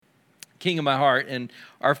king of my heart. And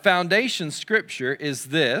our foundation scripture is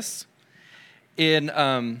this.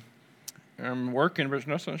 I'm working, but it's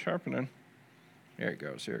not sharpening. Here it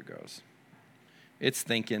goes. It's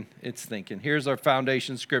thinking. Here's our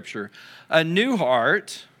foundation scripture. A new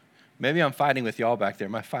heart. Maybe I'm fighting with y'all back there.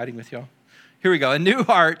 Am I fighting with y'all? Here we go. A new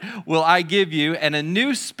heart will I give you, and a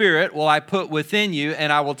new spirit will I put within you,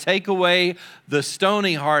 and I will take away the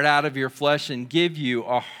stony heart out of your flesh and give you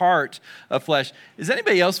a heart of flesh. Is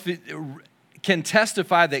anybody else can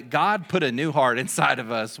testify that God put a new heart inside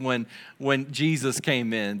of us when Jesus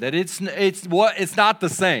came in? That it's not the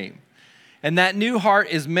same. And that new heart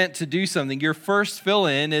is meant to do something. Your first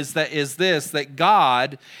fill-in is that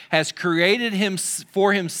God has created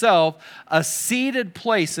for himself a seated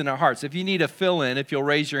place in our hearts. If you need a fill-in, if you'll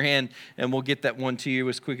raise your hand and we'll get that one to you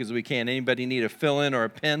as quick as we can. Anybody need a fill-in or a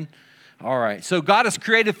pen? All right. So God has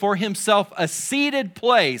created for himself a seated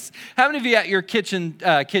place. How many of you at your kitchen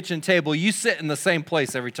table, you sit in the same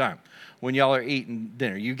place every time when y'all are eating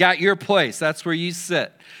dinner? You got your place. That's where you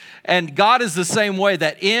sit. And God is the same way,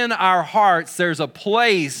 that in our hearts there's a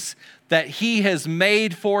place that he has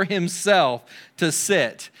made for himself to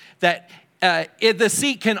sit. That the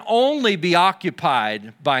seat can only be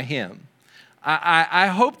occupied by him. I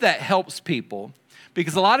hope that helps people,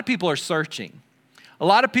 because a lot of people are searching. A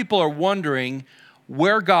lot of people are wondering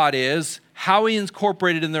where God is, how he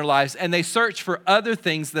incorporated in their lives, and they search for other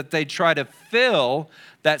things that they try to fill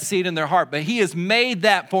that seat in their heart. But he has made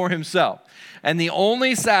that for himself. And the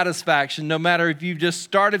only satisfaction, no matter if you've just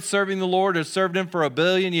started serving the Lord or served him for 1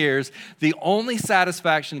 billion years, the only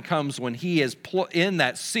satisfaction comes when he is in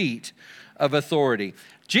that seat of authority.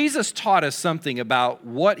 Jesus taught us something about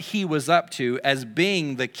what he was up to as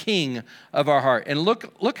being the king of our heart. And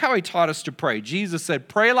look how he taught us to pray. Jesus said,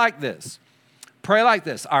 pray like this. Pray like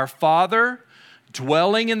this. Our Father,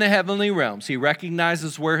 dwelling in the heavenly realms. He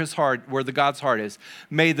recognizes where the God's heart is.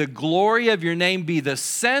 May the glory of your name be the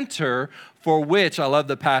center for which, I love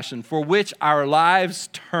the passion, for which our lives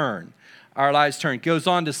turn. Our lives turn. It goes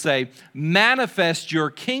on to say, manifest your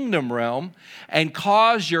kingdom realm and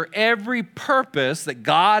cause your every purpose, that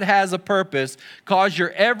God has a purpose, cause your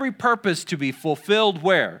every purpose to be fulfilled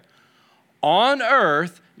where? On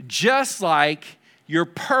earth, just like your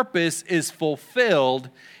purpose is fulfilled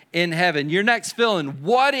in heaven. Your next fill-in,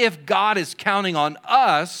 what if God is counting on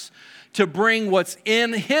us to bring what's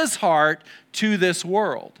in his heart to this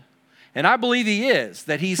world? And I believe he is,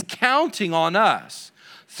 that he's counting on us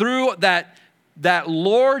through that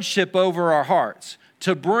lordship over our hearts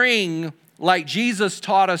to bring, like Jesus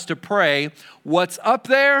taught us to pray, what's up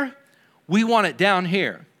there, we want it down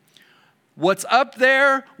here. What's up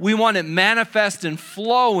there, we want it manifest and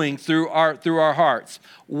flowing through our hearts.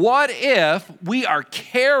 What if we are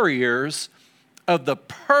carriers of the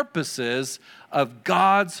purposes of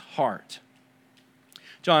God's heart?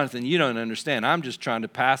 Jonathan, you don't understand. I'm just trying to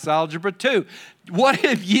pass Algebra 2. What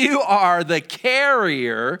if you are the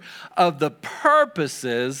carrier of the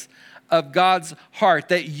purposes of God's heart?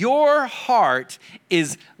 That your heart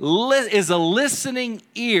is a listening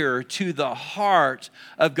ear to the heart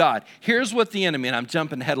of God. Here's what the enemy, and I'm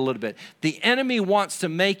jumping ahead a little bit. The enemy wants to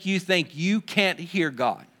make you think you can't hear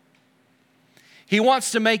God. He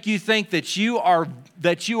wants to make you think that you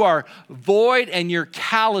are void and you're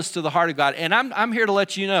callous to the heart of God. And I'm here to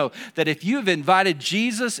let you know that if you've invited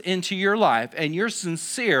Jesus into your life and you're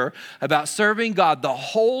sincere about serving God, the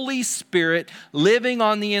Holy Spirit living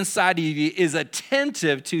on the inside of you is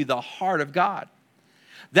attentive to the heart of God.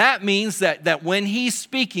 That means that when he's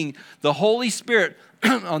speaking, the Holy Spirit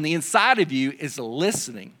on the inside of you is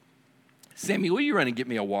listening. Sammy, will you run and get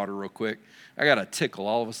me a water real quick? I got a tickle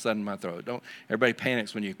all of a sudden in my throat. Don't everybody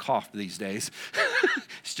panics when you cough these days.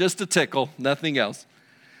 It's just a tickle, nothing else.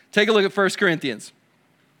 Take a look at 1 Corinthians.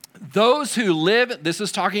 Those who live, this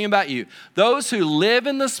is talking about you, those who live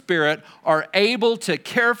in the Spirit are able to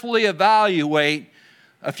carefully evaluate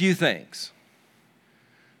a few things.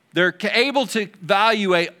 They're able to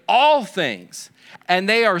evaluate all things, and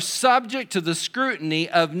they are subject to the scrutiny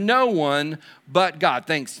of no one but God.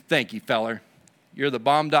 Thank you, feller. You're the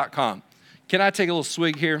bomb.com. Can I take a little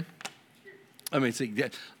swig here? Let me see.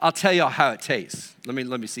 I'll tell y'all how it tastes. Let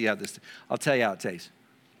me see how this. I'll tell you how it tastes.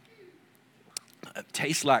 It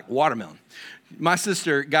tastes like watermelon. My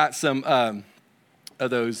sister got some of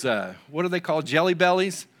those. What are they called? Jelly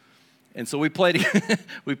Bellies. And so we played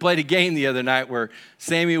a game the other night where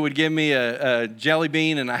Sammy would give me a jelly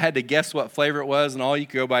bean, and I had to guess what flavor it was, and all you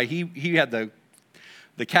could go by. He had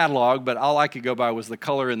the catalog, but all I could go by was the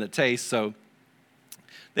color and the taste. So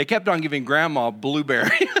they kept on giving Grandma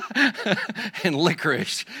blueberry and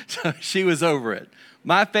licorice, so she was over it.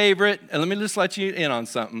 My favorite, and let me just let you in on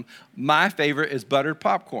something. My favorite is buttered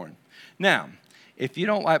popcorn. Now, if you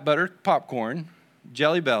don't like buttered popcorn,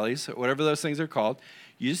 Jelly Bellies, whatever those things are called,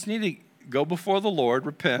 you just need to go before the Lord,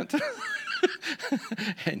 repent,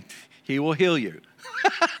 and he will heal you.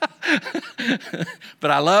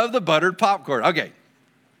 But I love the buttered popcorn. Okay,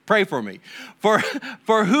 pray for me. For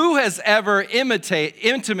who has ever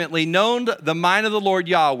intimately known the mind of the Lord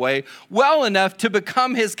Yahweh well enough to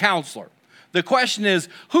become his counselor? The question is,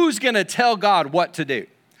 who's going to tell God what to do?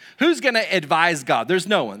 Who's going to advise God? There's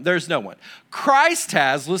no one. There's no one. Christ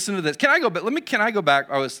has, listen to this. Can I go back?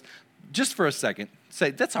 Just for a second.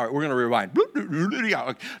 Say, that's all right. We're going to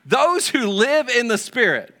rewind. Those who live in the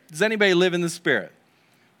Spirit. Does anybody live in the Spirit?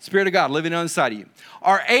 Spirit of God living on the side of you.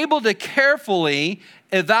 Are able to carefully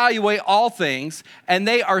evaluate all things, and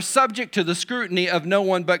they are subject to the scrutiny of no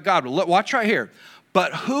one but God. Watch right here.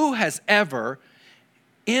 But who has ever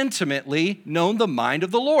intimately known the mind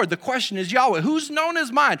of the Lord? The question is Yahweh. Who's known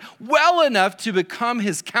his mind well enough to become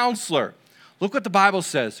his counselor? Look what the Bible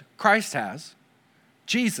says. Christ has.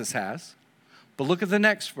 Jesus has. But look at the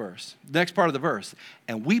next verse, the next part of the verse.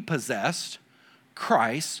 And we possessed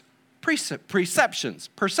Christ's perceptions.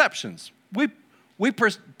 We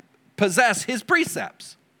possess his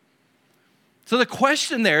precepts. So the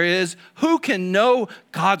question there is, who can know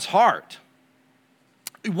God's heart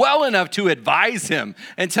well enough to advise him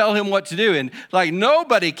and tell him what to do? And like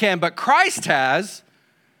nobody can, but Christ has.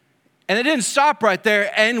 And it didn't stop right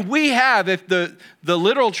there. And we have, if the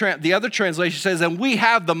other translation says, and we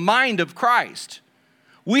have the mind of Christ.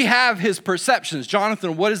 We have his perceptions.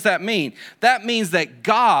 Jonathan, what does that mean? That means that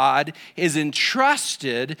God has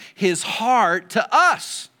entrusted his heart to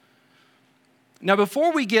us. Now,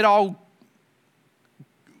 before we get all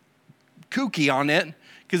kooky on it,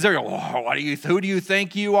 because they're going, who do you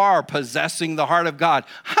think you are possessing the heart of God?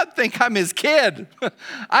 I think I'm his kid.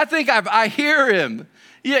 I think I hear him.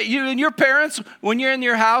 Yeah, you and your parents, when you're in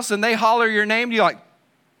your house and they holler your name, you're like,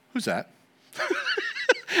 who's that?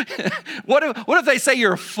 What if they say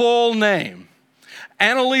your full name?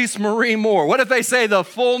 Annalise Marie Moore. What if they say the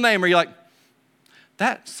full name? Or you're like,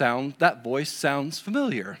 that voice sounds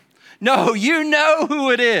familiar. No, you know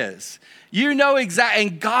who it is. You know exactly.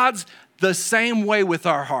 And God's the same way with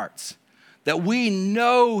our hearts. That we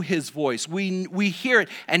know his voice. We hear it.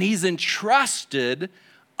 And he's entrusted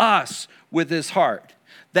us with his heart.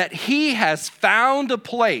 That he has found a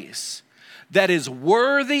place that is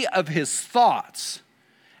worthy of his thoughts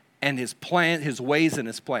and his plan, his ways and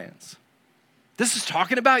his plans. This is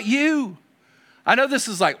talking about you. I know this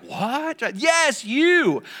is like, what? Yes,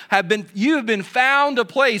 you have been found a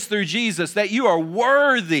place through Jesus that you are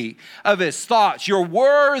worthy of his thoughts. You're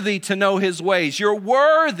worthy to know his ways. You're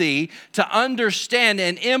worthy to understand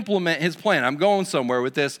and implement his plan. I'm going somewhere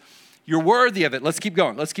with this. You're worthy of it. Let's keep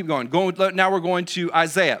going. Now we're going to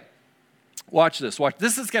Isaiah. Watch this.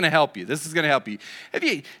 This is going to help you. Does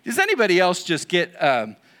anybody else just get,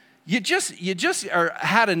 you just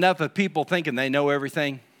had enough of people thinking they know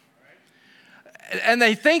everything? And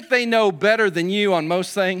they think they know better than you on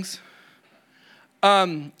most things.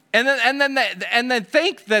 And then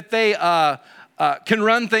think that they can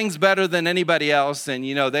run things better than anybody else. And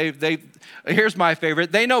here's my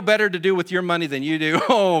favorite. They know better to do with your money than you do.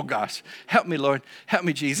 Oh gosh, help me, Lord, help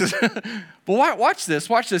me, Jesus. But watch this,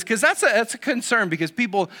 because that's a concern, because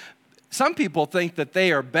some people think that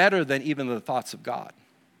they are better than even the thoughts of God.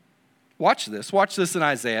 Watch this in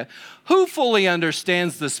Isaiah. Who fully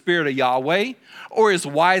understands the Spirit of Yahweh, or is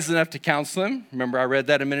wise enough to counsel him? Remember, I read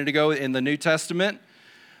that a minute ago in the New Testament.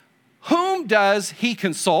 Whom does he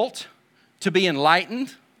consult to be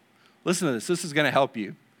enlightened? Listen to this. This is going to help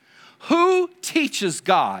you. Who teaches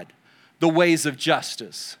God the ways of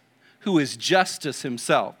justice? Who is justice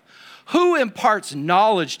himself? Who imparts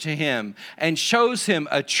knowledge to him and shows him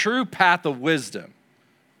a true path of wisdom?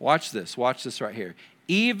 Watch this right here.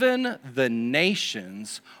 Even the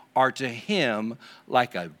nations are to him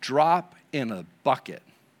like a drop in a bucket.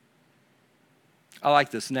 I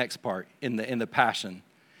like this next part in the Passion.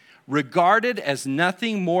 Regarded as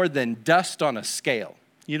nothing more than dust on a scale.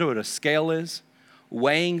 You know what a scale is?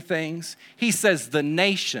 Weighing things. He says the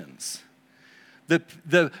nations,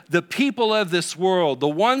 the people of this world, the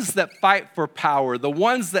ones that fight for power, the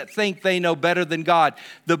ones that think they know better than God,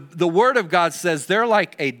 the Word of God says they're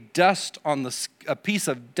like a piece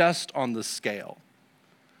of dust on the scale.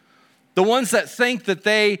 The ones that think that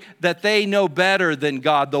they know better than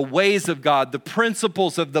God, the ways of God, the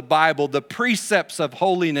principles of the Bible, the precepts of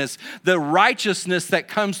holiness, the righteousness that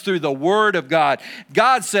comes through the Word of God.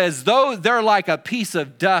 God says, though they're like a piece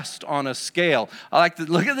of dust on a scale. I like to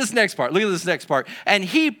look at this next part. Look at this next part. And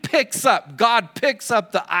God picks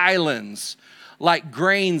up the islands like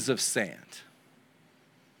grains of sand.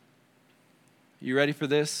 You ready for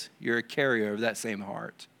this? You're a carrier of that same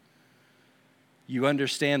heart. You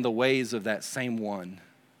understand the ways of that same one.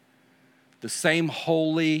 The same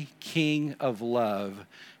holy King of love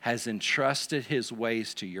has entrusted his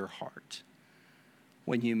ways to your heart.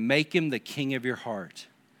 When you make him the king of your heart,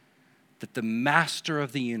 that the master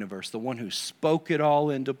of the universe, the one who spoke it all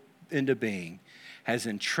into being, has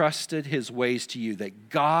entrusted his ways to you, that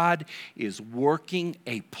God is working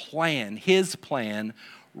a plan, his plan,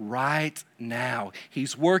 right now.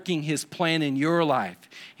 He's working his plan in your life.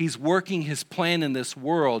 He's working his plan in this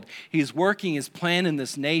world. He's working his plan in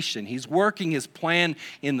this nation. He's working his plan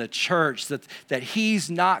in the church, that he's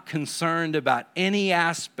not concerned about any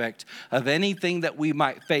aspect of anything that we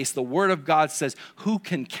might face. The Word of God says, who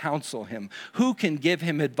can counsel him? Who can give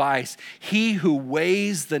him advice? He who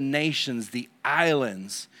weighs the nations, the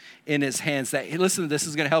islands in his hands. Listen, this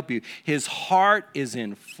is going to help you. His heart is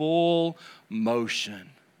in full motion.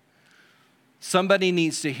 Somebody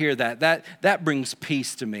needs to hear that. That brings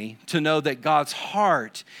peace to me, to know that God's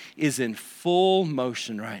heart is in full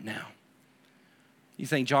motion right now. You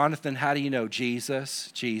think, Jonathan, how do you know?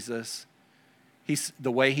 Jesus,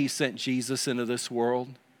 the way he sent Jesus into this world,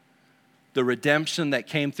 the redemption that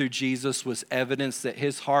came through Jesus was evidence that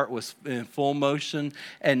his heart was in full motion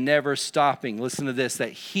and never stopping. Listen to this,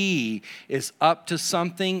 that he is up to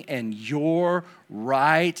something and you're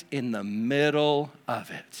right in the middle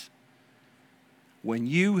of it. When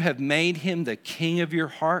you have made him the king of your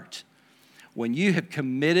heart, when you have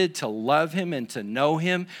committed to love him and to know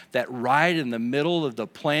him, that right in the middle of the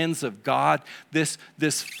plans of God, this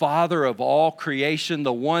Father of all creation,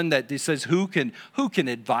 the one that says who can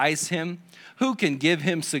advise him, who can give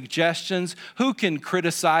him suggestions, who can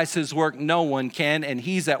criticize his work? No one can, and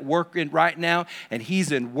he's at work right now, and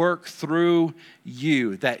he's in work through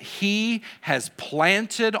you, that he has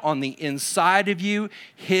planted on the inside of you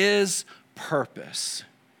his purpose.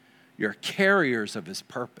 You're carriers of his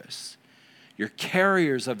purpose. You're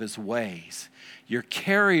carriers of his ways. You're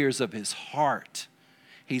carriers of his heart.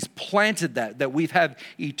 He's planted that we've had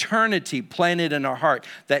eternity planted in our heart,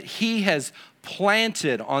 that he has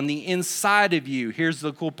planted on the inside of you. Here's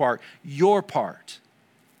the cool part, your part.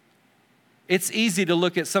 It's easy to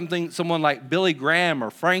look at someone like Billy Graham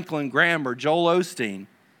or Franklin Graham or Joel Osteen.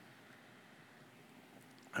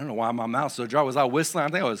 I don't know why my mouth's so dry. Was I whistling? I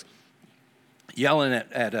think I was yelling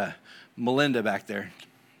at Melinda back there.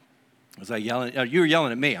 Was I yelling? Oh, you were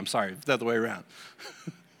yelling at me. I'm sorry. It's the other way around.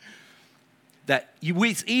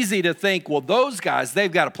 It's easy to think, well, those guys,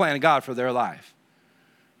 they've got a plan of God for their life.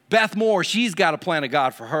 Beth Moore, she's got a plan of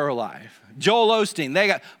God for her life. Joel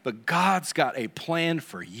Osteen, but God's got a plan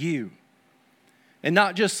for you. And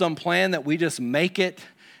not just some plan that we just make it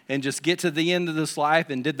and just get to the end of this life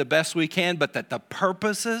and did the best we can, but that the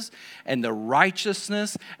purposes and the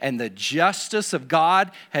righteousness and the justice of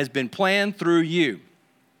God has been planned through you.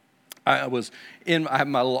 I have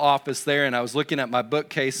my little office there, and I was looking at my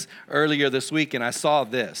bookcase earlier this week, and I saw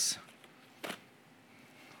this.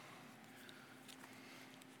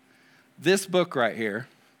 This book right here,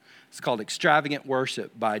 it's called Extravagant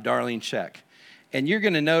Worship by Darlene Zschech. And you're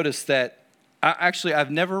going to notice that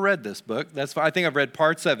I've never read this book. I think I've read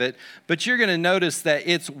parts of it. But you're going to notice that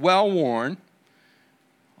it's well-worn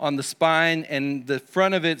on the spine, and the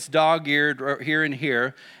front of it's dog-eared here and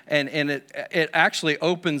here. And it actually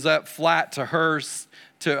opens up flat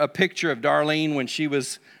to a picture of Darlene when she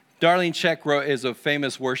was... Darlene Zschech is a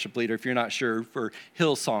famous worship leader, if you're not sure, for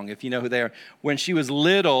Hillsong, if you know who they are. When she was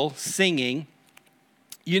little, singing,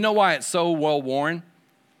 you know why it's so well-worn?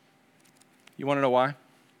 You want to know why?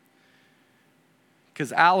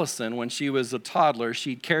 Because Allison, when she was a toddler,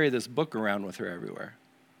 she'd carry this book around with her everywhere.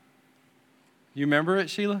 You remember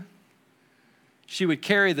it, Sheila? She would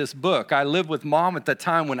carry this book. I lived with Mom at the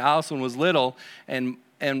time when Allison was little, and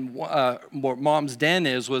where Mom's den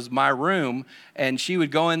was my room, and she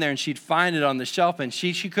would go in there and she'd find it on the shelf, and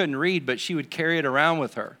she couldn't read, but she would carry it around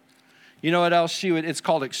with her. You know what else it's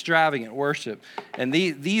called Extravagant Worship. And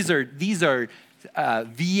these are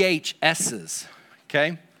VHSs,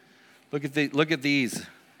 okay? Look at these.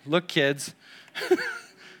 Look, kids.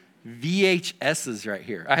 VHSs right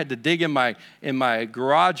here. I had to dig in my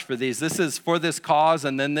garage for these. This is For This Cause,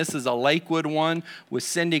 and then this is a Lakewood one with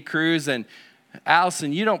Cindy Cruz. And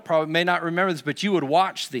Allison, you may not remember this, but you would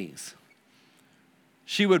watch these.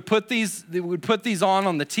 She would put these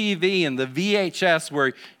on the TV and the VHS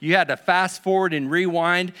where you had to fast forward and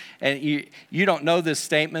rewind. And you don't know this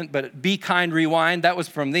statement, but Be Kind, Rewind, that was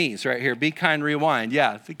from these right here. Be Kind, Rewind.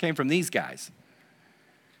 Yeah, it came from these guys.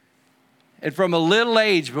 And from a little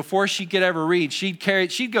age, before she could ever read, she'd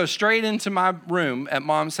go straight into my room at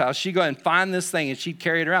Mom's house. She'd go and find this thing and she'd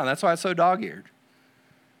carry it around. That's why it's so dog-eared.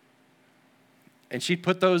 And she'd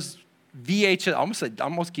put those VHS, I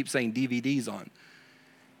almost keep saying DVDs on.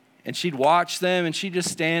 And she'd watch them, and she'd just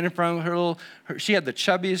stand in front of she had the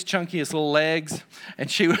chubbiest, chunkiest little legs,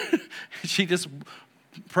 and she just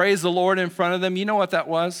praised the Lord in front of them. You know what that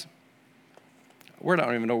was? I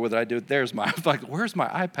don't even know whether I do it. I was like, where's my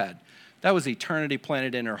iPad? That was eternity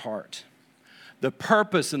planted in her heart. The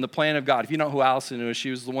purpose and the plan of God. If you know who Allison is,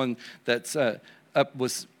 she was the one that's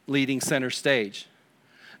was leading center stage.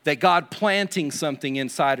 That God planting something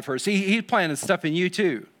inside of her. See, He planted stuff in you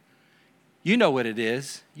too. You know what it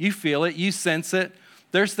is. You feel it. You sense it.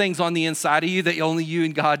 There's things on the inside of you that only you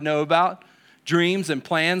and God know about. Dreams and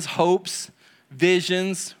plans, hopes,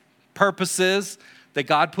 visions, purposes that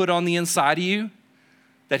God put on the inside of you.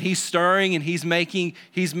 That He's stirring and He's making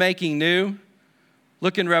new.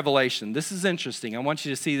 Look in Revelation. This is interesting. I want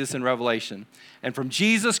you to see this in Revelation. And from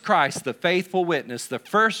Jesus Christ, the faithful witness, the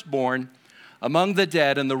firstborn among the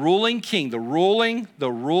dead, and the ruling king, the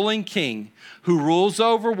ruling king, who rules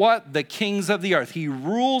over what? The kings of the earth. He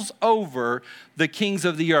rules over the kings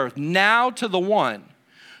of the earth. Now to the one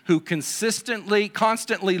who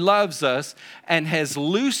constantly loves us and has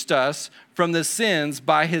loosed us from the sins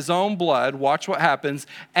by His own blood. Watch what happens.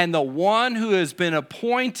 And the one who has been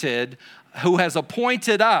appointed, who has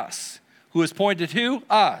appointed us. Who has appointed who?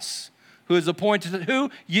 Us. Who has appointed who?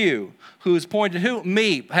 You. Who has appointed who?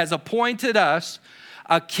 Me. Has appointed us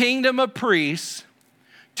a kingdom of priests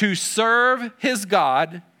to serve His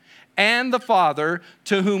God and the Father,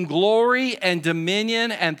 to whom glory and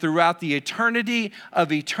dominion and throughout the eternity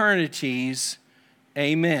of eternities.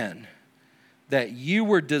 Amen. That you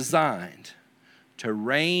were designed to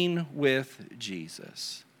reign with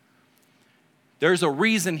Jesus. There's a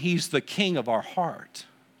reason He's the king of our heart.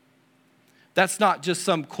 That's not just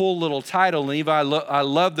some cool little title. And even I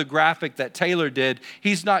love the graphic that Taylor did.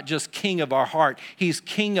 He's not just king of our heart. He's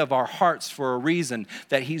king of our hearts for a reason.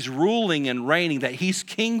 That He's ruling and reigning. That He's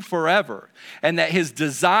king forever. And that His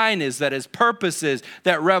design is, that His purpose is,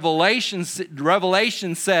 that Revelation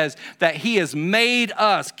says that He has made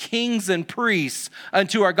us kings and priests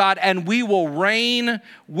unto our God. And we will reign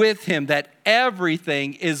with Him. That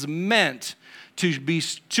everything is meant to be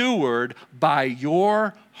stewarded by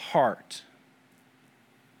your heart.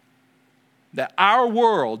 That our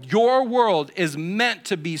world, your world, is meant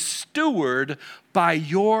to be stewarded by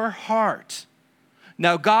your heart.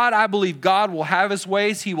 Now, God, I believe God will have His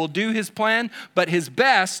ways. He will do His plan, but His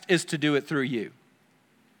best is to do it through you.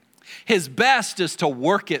 His best is to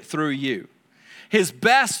work it through you. His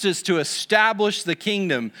best is to establish the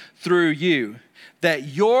kingdom through you. That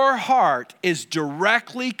your heart is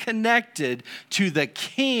directly connected to the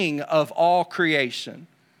King of all creation.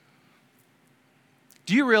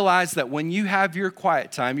 Do you realize that when you have your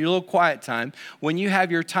quiet time, your little quiet time, when you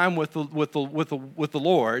have your time with the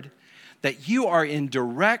Lord, that you are in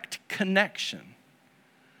direct connection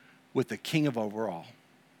with the King of overall?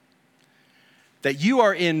 That you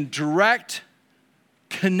are in direct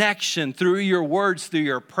connection through your words, through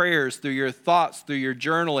your prayers, through your thoughts, through your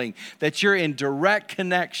journaling, that you're in direct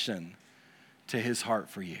connection to His heart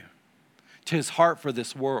for you, to His heart for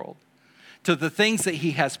this world, to the things that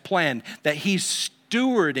He has planned, that He's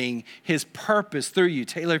stewarding His purpose through you.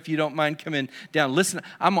 Taylor, if you don't mind coming down, listen,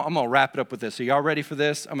 I'm going to wrap it up with this. Are y'all ready for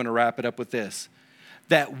this? I'm going to wrap it up with this.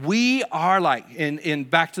 That we are like, in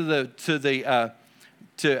back to the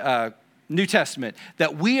New Testament,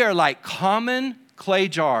 that we are like common clay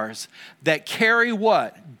jars that carry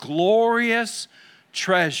what? Glorious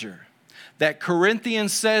treasure. That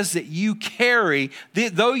Corinthians says that you carry,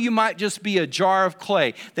 though you might just be a jar of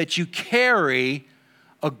clay, that you carry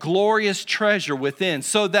a glorious treasure within,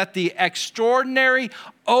 so that the extraordinary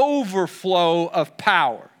overflow of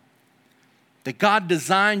power, that God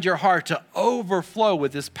designed your heart to overflow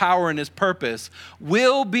with His power and His purpose,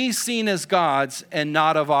 will be seen as God's and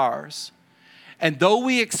not of ours. And though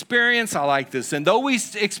we experience, I like this, and though we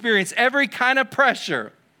experience every kind of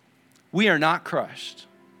pressure, we are not crushed.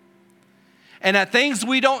 And at things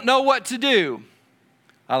we don't know what to do,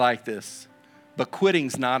 I like this, but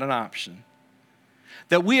quitting's not an option.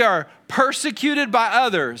 That we are persecuted by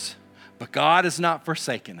others, but God has not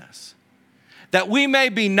forsaken us. That we may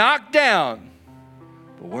be knocked down,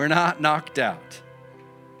 but we're not knocked out.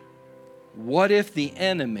 What if the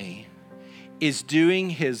enemy is doing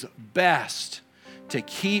his best to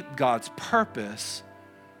keep God's purpose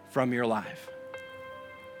from your life?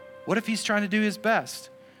 What if he's trying to do his best?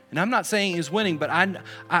 And I'm not saying he's winning, but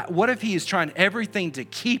what if he is trying everything to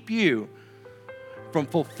keep you from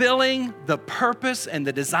fulfilling the purpose and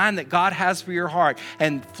the design that God has for your heart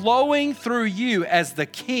and flowing through you as the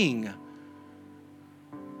king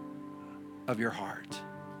of your heart?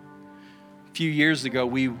 A few years ago,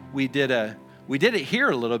 we did it here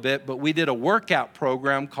a little bit, but we did a workout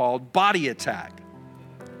program called Body Attack.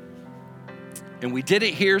 And we did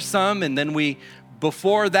it here some, and then we,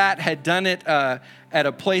 before that, had done it at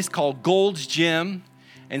a place called Gold's Gym.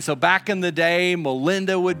 And so back in the day,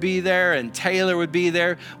 Melinda would be there and Taylor would be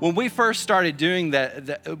there. When we first started doing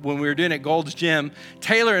that, when we were doing it at Gold's Gym,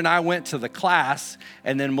 Taylor and I went to the class,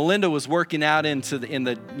 and then Melinda was working out in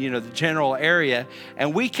the general area.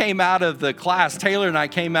 And we came out of the class. Taylor and I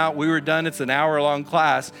came out. We were done. It's an hour-long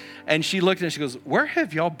class. And she looked at us. She goes, "Where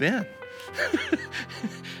have y'all been?"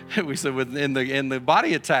 We said, in the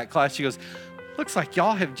Body Attack class. She goes, "Looks like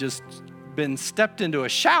y'all have just been stepped into a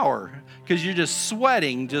shower, because you're just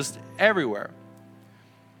sweating just everywhere."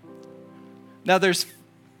 Now, there's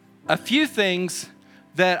a few things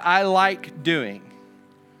that I like doing.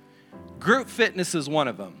 Group fitness is one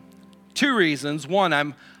of them. 2 reasons. One,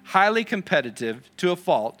 I'm highly competitive to a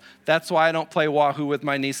fault. That's why I don't play Wahoo with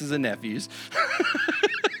my nieces and nephews.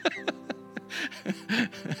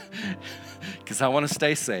 Because I want to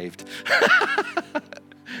stay saved.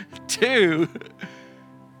 2,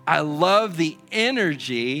 I love the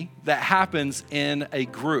energy that happens in a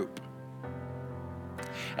group.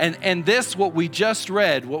 And this, what we just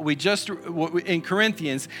read, in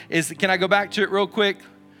Corinthians is, can I go back to it real quick?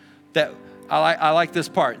 That I like this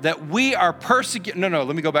part, that we are persecuted. No,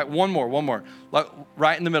 let me go back one more,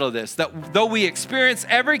 right in the middle of this. That though we experience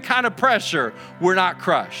every kind of pressure, we're not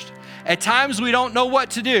crushed. At times we don't know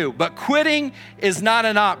what to do, but quitting is not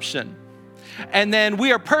an option. And then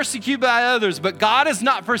we are persecuted by others, but God has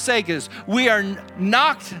not forsaken us. We are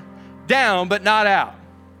knocked down, but not out.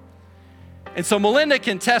 And so Melinda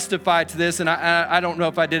can testify to this, and I don't know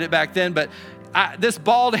if I did it back then, but this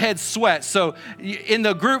bald head sweat. So in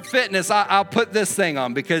the group fitness, I'll put this thing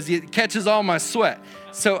on because it catches all my sweat.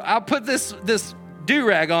 So I'll put this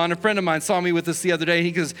do-rag on. A friend of mine saw me with this the other day.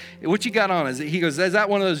 He goes, "What you got on?" He goes, "Is that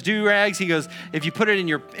one of those do-rags?" He goes, "If you put it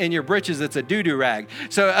in your britches, it's a doo-doo rag."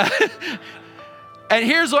 So, and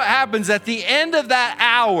here's what happens at the end of that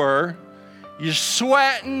hour: you're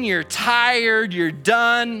sweating, you're tired, you're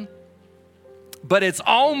done, but it's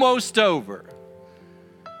almost over.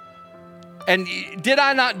 And did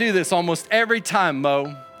I not do this almost every time,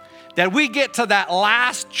 Mo? That we get to that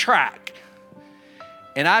last track,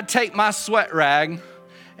 and I'd take my sweat rag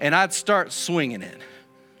and I'd start swinging it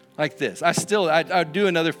like this. I do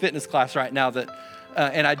another fitness class right now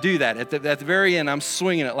and I do that. At the very end, I'm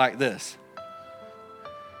swinging it like this.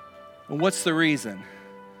 And what's the reason?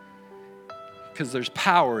 Because there's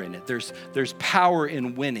power in it. There's power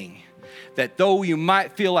in winning. That though you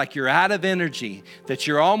might feel like you're out of energy, that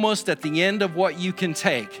you're almost at the end of what you can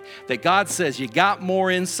take, that God says you got more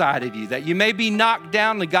inside of you, that you may be knocked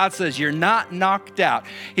down, and God says you're not knocked out.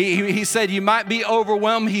 He said you might be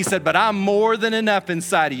overwhelmed. He said, but I'm more than enough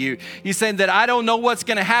inside of you. He's saying that I don't know what's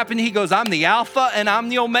going to happen. He goes, I'm the Alpha and I'm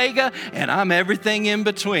the Omega and I'm everything in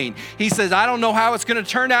between. He says, I don't know how it's going to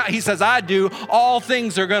turn out. He says, I do. All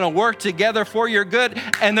things are going to work together for your good,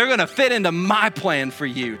 and they're going to fit into my plan for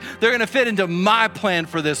you. They're going to fit into my plan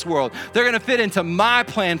for this world. They're going to fit into my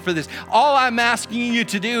plan for this. All I'm asking you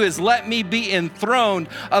to do is let me be enthroned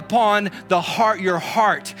upon your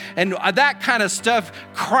heart. And that kind of stuff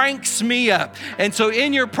cranks me up. And so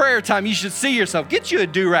in your prayer time, you should see yourself. Get you a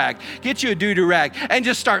do-rag. Get you a doo-doo rag. And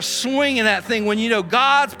just start swinging that thing when you know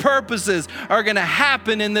God's purposes are going to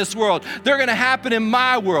happen in this world. They're going to happen in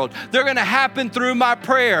my world. They're going to happen through my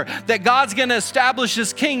prayer. That God's going to establish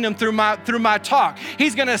His kingdom through my talk.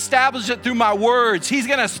 He's going to establish it through my words. He's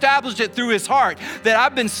going to establish it through His heart. That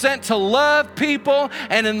I've been sent to love people,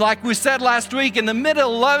 and then, like we said last week, in the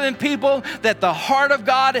middle of loving people, that the heart of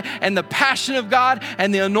God and the passion of God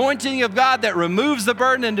and the anointing of God that removes the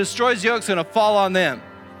burden and destroys the yoke is going to fall on them.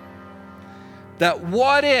 That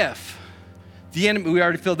what if the enemy, we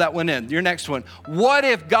already filled that one in. Your next one. What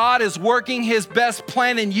if God is working His best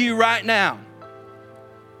plan in you right now?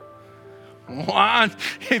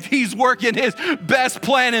 If He's working His best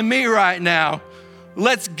plan in me right now,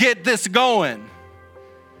 let's get this going.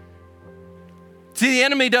 See, the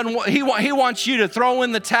enemy doesn't. He wants you to throw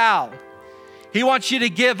in the towel. He wants you to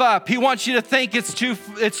give up. He wants you to think it's too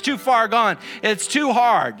far gone. It's too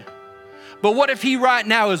hard. But what if he right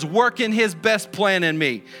now is working his best plan in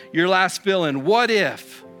me? Your last fill-in. What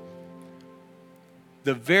if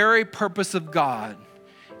the very purpose of God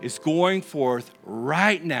is going forth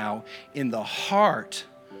right now in the heart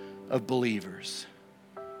of believers?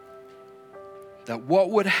 That what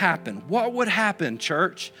would happen? What would happen,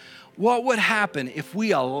 church? What would happen if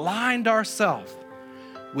we aligned ourselves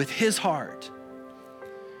with his heart?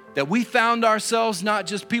 That we found ourselves not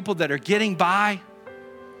just people that are getting by,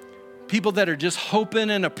 people that are just hoping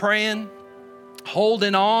and praying,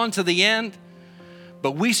 holding on to the end,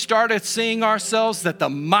 but we started seeing ourselves that the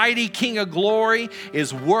mighty King of glory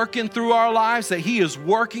is working through our lives, that he is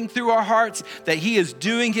working through our hearts, that he is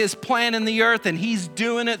doing his plan in the earth and he's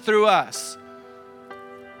doing it through us.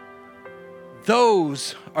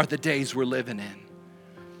 Those are the days we're living in.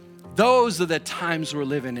 Those are the times we're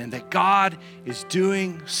living in, that God is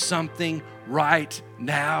doing something right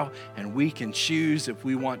now, and we can choose if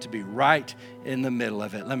we want to be right in the middle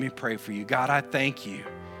of it. Let me pray for you. God, I thank you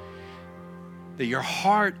that your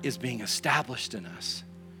heart is being established in us.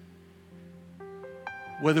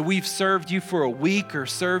 Whether we've served you for a week or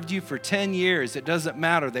served you for 10 years, it doesn't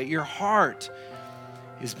matter, that your heart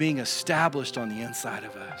is being established on the inside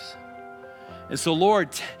of us. And so, Lord,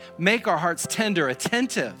 make our hearts tender,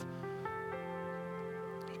 attentive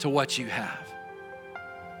to what you have.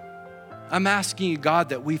 I'm asking you, God,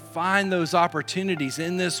 that we find those opportunities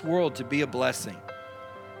in this world to be a blessing.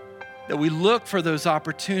 That we look for those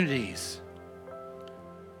opportunities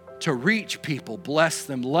to reach people, bless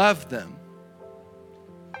them, love them.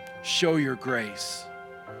 Show your grace.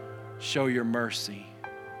 Show your mercy.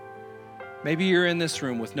 Maybe you're in this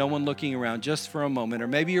room with no one looking around just for a moment, or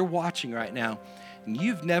maybe you're watching right now and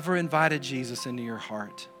you've never invited Jesus into your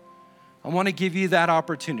heart. I want to give you that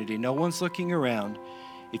opportunity. No one's looking around.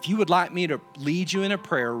 If you would like me to lead you in a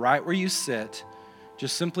prayer right where you sit,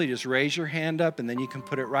 just raise your hand up and then you can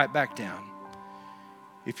put it right back down.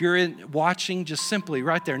 If you're watching, just simply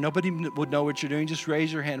right there, nobody would know what you're doing. Just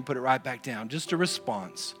raise your hand and put it right back down. Just a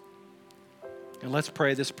response. And let's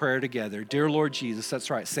pray this prayer together. Dear Lord Jesus, that's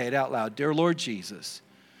right, say it out loud. Dear Lord Jesus,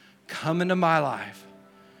 come into my life.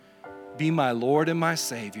 Be my Lord and my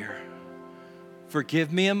Savior.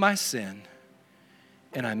 Forgive me of my sin.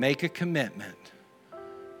 And I make a commitment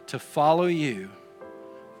to follow you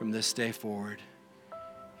from this day forward.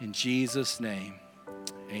 In Jesus' name,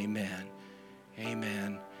 amen.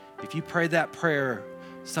 Amen. If you prayed that prayer,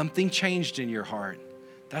 something changed in your heart.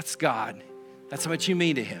 That's God. That's how much you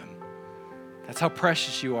mean to him. That's how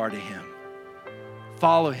precious you are to him.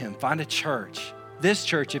 Follow him. Find a church. This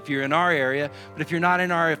church, if you're in our area, but if you're not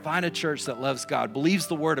in our area, find a church that loves God, believes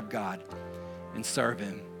the word of God, and serve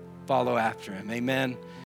him. Follow after him. Amen.